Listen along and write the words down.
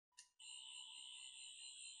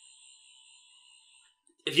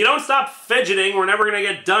If you don't stop fidgeting, we're never gonna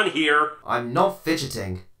get done here. I'm not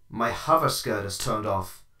fidgeting. My hover skirt is turned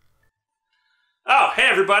off. Oh, hey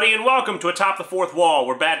everybody, and welcome to Atop the Fourth Wall,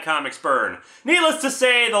 where bad comics burn. Needless to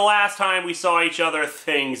say, the last time we saw each other,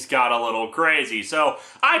 things got a little crazy, so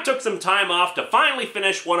I took some time off to finally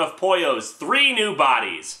finish one of Pollo's 3 new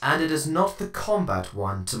bodies. And it is not the combat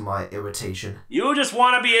one, to my irritation. You just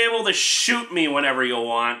want to be able to shoot me whenever you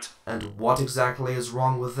want. And what exactly is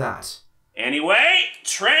wrong with that? Anyway,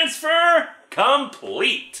 transfer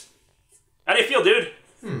complete. How do you feel, dude?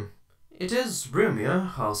 It is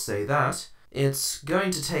roomier, I'll say that. It's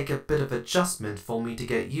going to take a bit of adjustment for me to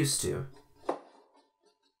get used to.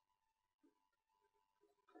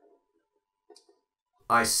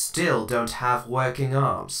 I still don't have working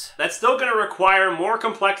arms. That's still going to require more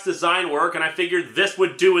complex design work, and I figured this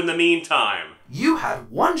would do in the meantime. You had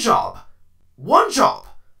one job! One job!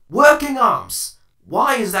 Working arms!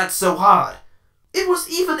 Why is that so hard? It was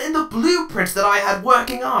even in the blueprint that I had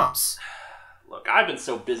working arms! Look, I've been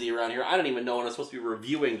so busy around here, I don't even know what I'm supposed to be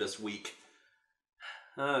reviewing this week.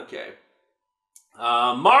 Okay.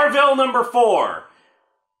 Marville number 4.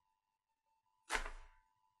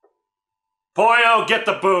 Pollo, get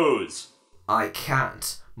the booze. I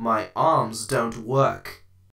can't. My arms don't work.